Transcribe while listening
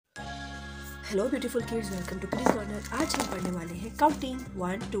Hello beautiful kids, welcome to kiddies corner. आज हम पढ़ने वाले हैं काउंटिंग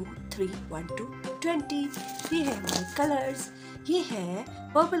 1 2 3 1 2 20। ये है हमारे कलर्स। ये है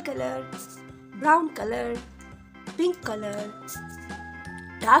purple colour, brown colour, pink colour,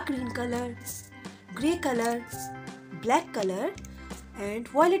 dark green colour, grey colour, black colour and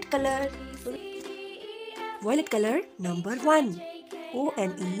violet colour. Violet colour number 1,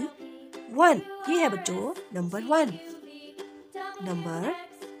 ONE 1। ये है बच्चों नंबर 1। नंबर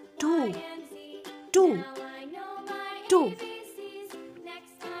 2 2 2।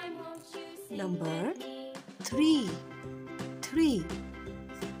 नंबर 3 3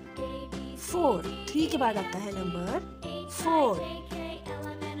 4। 3 के बाद आता है नंबर 4।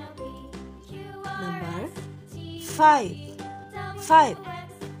 नंबर 5 5।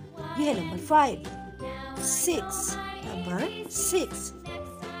 ये है नंबर 5। 6 नंबर 6।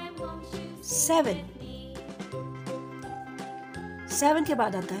 7 7 के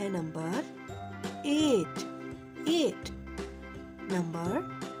बाद आता है number 8 8। Number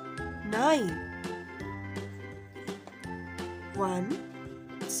 9 1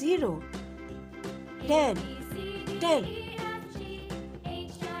 0। 10 10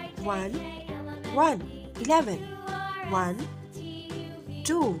 1 1 11 1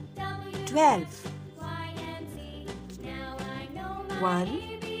 2 12 1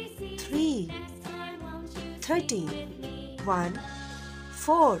 3 13 1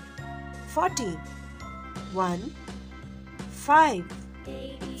 4 14 1 5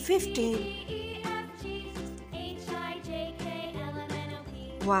 15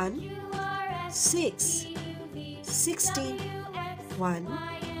 1 6 16 1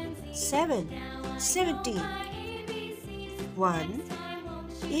 7 17 1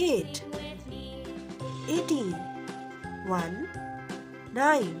 8 18 1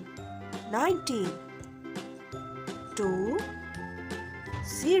 9 19 2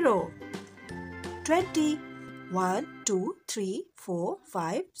 0 20 1 2 3 4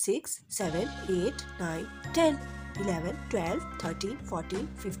 5 6 7 8 9 10 11 12 13 14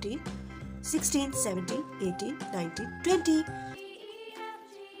 15 16 17 18 19 20।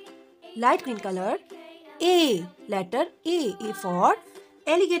 Light green color A. Letter A for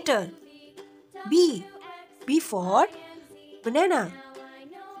alligator. B for banana.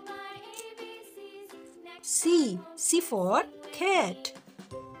 C for cat.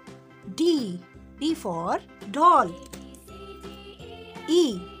 D for doll.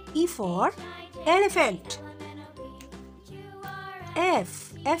 E for elephant. F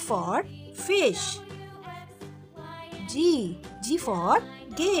for fish. G for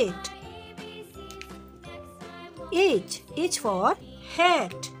gate. H for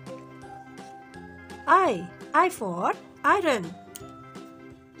hat. I for iron.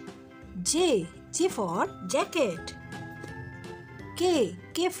 J for jacket. K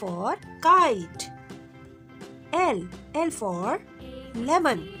for kite. L for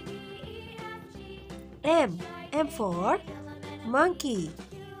lemon. M for monkey.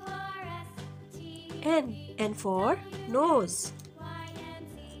 N for nose.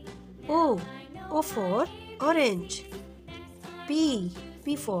 O for orange. P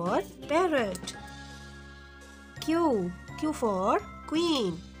for parrot. Q for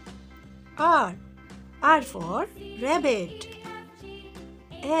queen. R for rabbit.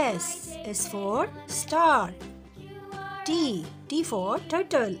 S for star. T for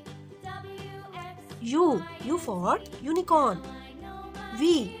turtle. U for unicorn. V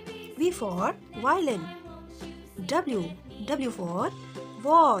for violin. W for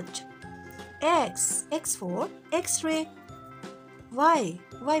watch. X for X-ray. Y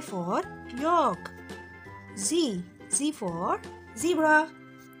for York. Z for zebra.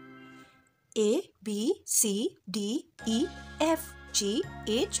 A B C D E F G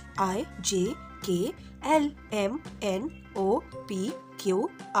H I J K L M N O P Q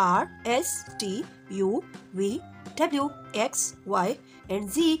R S T U V W X Y and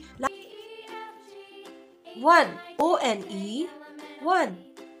Z. 1 ONE 1।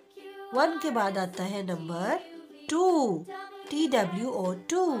 1 के बाद आता है number 2 TWO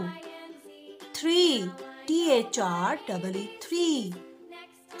 2। 3 THREE 3।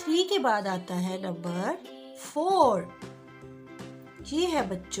 3 के बाद आता है number 4। ये है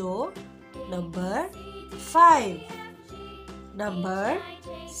बच्चों नंबर 5। नंबर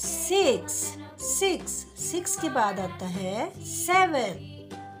 6 के बाद आता है 7।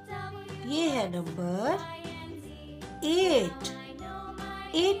 ये है नंबर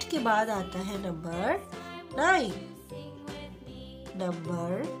 8 के बाद आता है number 9।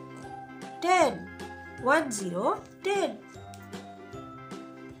 Number 10 1 0 10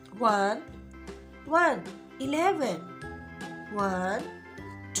 1 1 11 1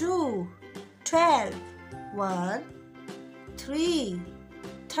 2 12. 1, 3,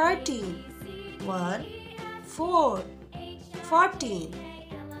 13. 1, 4, 14.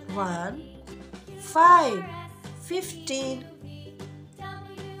 1, 5, 15.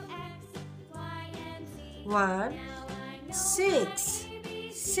 1, 6,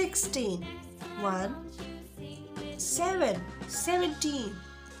 16. 1, 7, 17.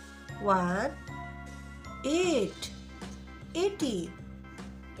 1, 8, 18.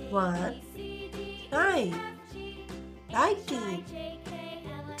 1, 9, 19.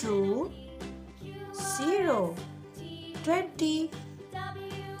 2, 0, 20.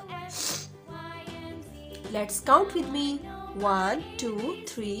 Let's count with me. 1, 2,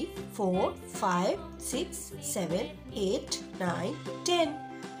 3, 4, 5, 6, 7, 8, 9, 10,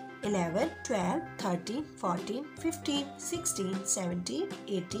 11, 12, 13, 14, 15, 16, 17,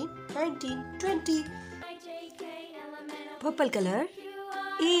 18, 19, 20. Purple color.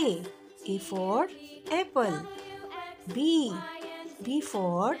 A. A for apple. B. B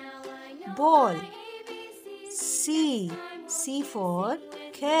for ball. C. C for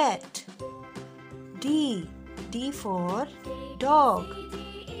cat. D. D for dog.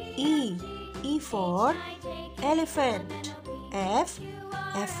 E. E for elephant. F.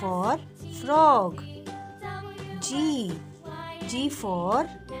 F for frog. G. G for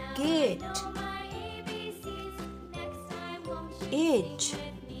gate. H.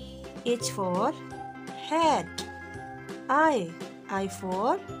 H for hat. I. I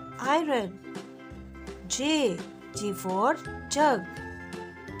for iron. J. J for jug.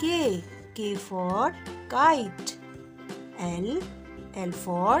 K. K for kite. L. L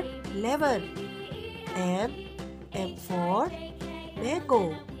for lemon. M. M for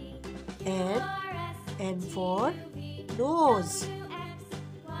mango. N. N for nose.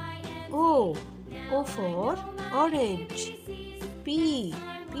 O. O for orange. P.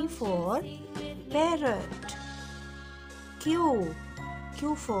 P for parrot. Q.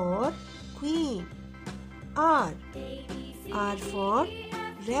 Q for queen. R. R for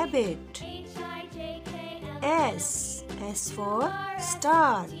rabbit. S. S for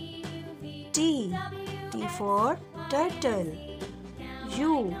star. T. T for turtle.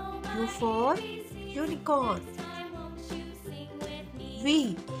 U. U for unicorn.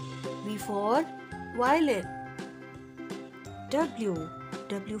 V. V for violet. W.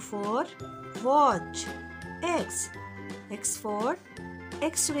 W for watch. X. X for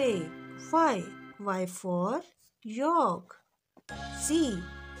X-ray. Y. Y for yolk. Z.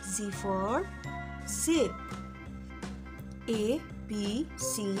 Z for zip. A, B,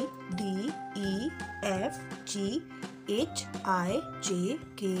 C, D, E, F, G, H, I, J,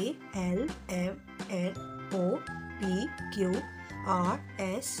 K, L, M, N, O, P, Q, R,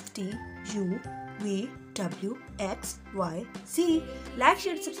 S, T, U, V, W, X, Y, Z. Like,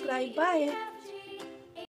 share, subscribe. Bye.